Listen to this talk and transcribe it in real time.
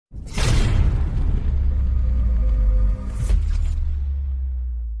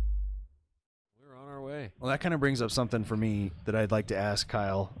Well, that kind of brings up something for me that I'd like to ask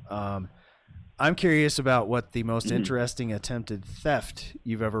Kyle. I'm curious about what the most interesting attempted theft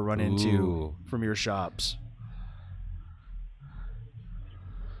you've ever run into from your shops.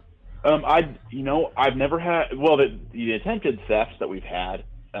 I've never had, well, the attempted thefts that we've had,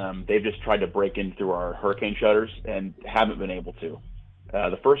 they've just tried to break in through our hurricane shutters and haven't been able to.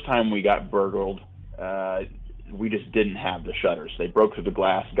 The first time we got burgled, we just didn't have the shutters. They broke through the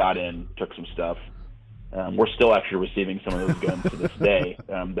glass, got in, took some stuff. We're still actually receiving some of those guns to this day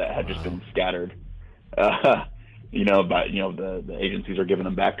that had just been scattered. But the agencies are giving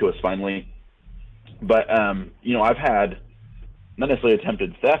them back to us finally. But I've had not necessarily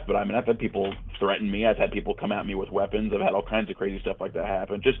attempted theft, but I've had people threaten me. I've had people come at me with weapons. I've had all kinds of crazy stuff like that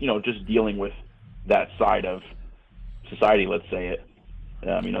happen. Just dealing with that side of society, let's say it.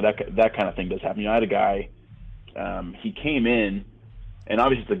 That kind of thing does happen. I had a guy. He came in, and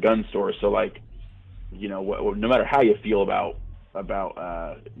obviously it's a gun store, so no matter how you feel about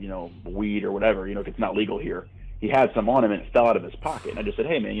weed or whatever, if it's not legal here, he had some on him and it fell out of his pocket. And I just said,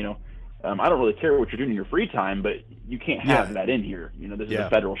 hey man, I don't really care what you're doing in your free time, but you can't have that in here. This is a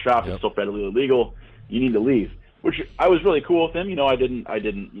federal shop. It's still federally illegal. You need to leave. Which I was really cool with him. I didn't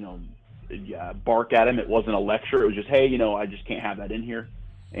bark at him. It wasn't a lecture. It was just, hey, I just can't have that in here.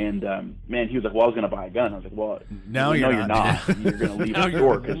 And man, he was like, well, I was going to buy a gun. I was like, well, no, you're not. You're going to leave the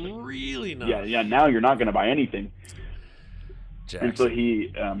store. Really not. Yeah. Now you're not going to buy anything. Jackson. And so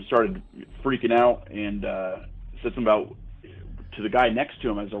he started freaking out and said something about to the guy next to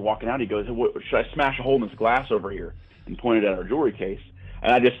him as they're walking out. He goes, should I smash a hole in this glass over here? And pointed at our jewelry case.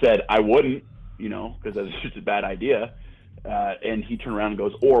 And I just said, I wouldn't, because that's just a bad idea. And he turned around and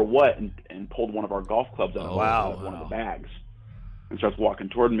goes, or what? And pulled one of our golf clubs out of one of the bags and starts walking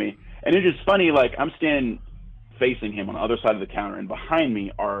toward me. And it's just funny, I'm standing facing him on the other side of the counter, and behind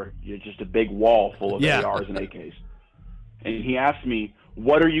me are just a big wall full of ARs and AKs. And he asked me,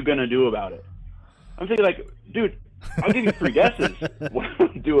 what are you going to do about it? I'm thinking, dude, I'll give you 3 guesses. What am I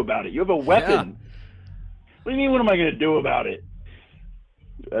going to do about it? You have a weapon. Yeah. What do you mean, what am I going to do about it?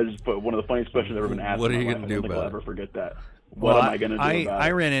 I just put one of the funniest questions I've ever been asked. What are you going to do about it? I'll never forget that. What am I going to do about it?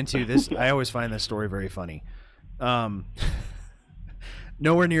 I ran into this. I always find this story very funny.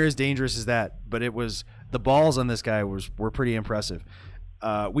 Nowhere near as dangerous as that, but it was, the balls on this guy were pretty impressive.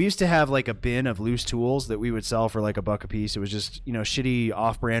 We used to have a bin of loose tools that we would sell for $1 a piece. It was just, shitty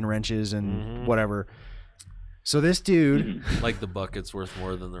off-brand wrenches and whatever. So this dude, the bucket's worth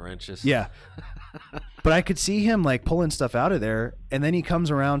more than the wrenches. Yeah. But I could see him pulling stuff out of there, and then he comes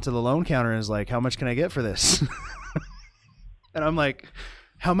around to the loan counter and is like, how much can I get for this? And I'm like,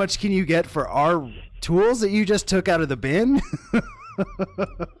 how much can you get for our tools that you just took out of the bin?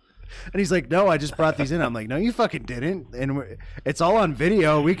 And he's like, no, I just brought these in. I'm like, no, you fucking didn't. And it's all on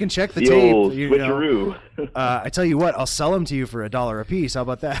video. We can check the tape. Old switcheroo. I tell you what, I'll sell them to you for $1 a piece. How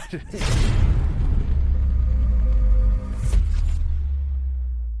about that?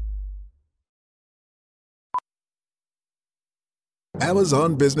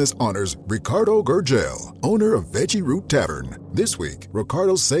 Amazon Business honors Ricardo Gurgel, owner of Veggie Root Tavern. This week,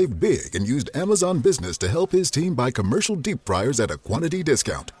 Ricardo saved big and used Amazon Business to help his team buy commercial deep fryers at a quantity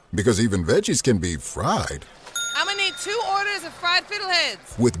discount. Because even veggies can be fried. I'm gonna need 2 orders of fried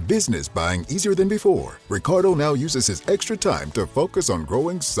fiddleheads. With business buying easier than before, Ricardo now uses his extra time to focus on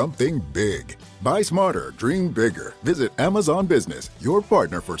growing something big. Buy smarter, dream bigger. Visit Amazon Business, your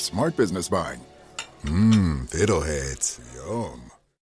partner for smart business buying. Fiddleheads, yum.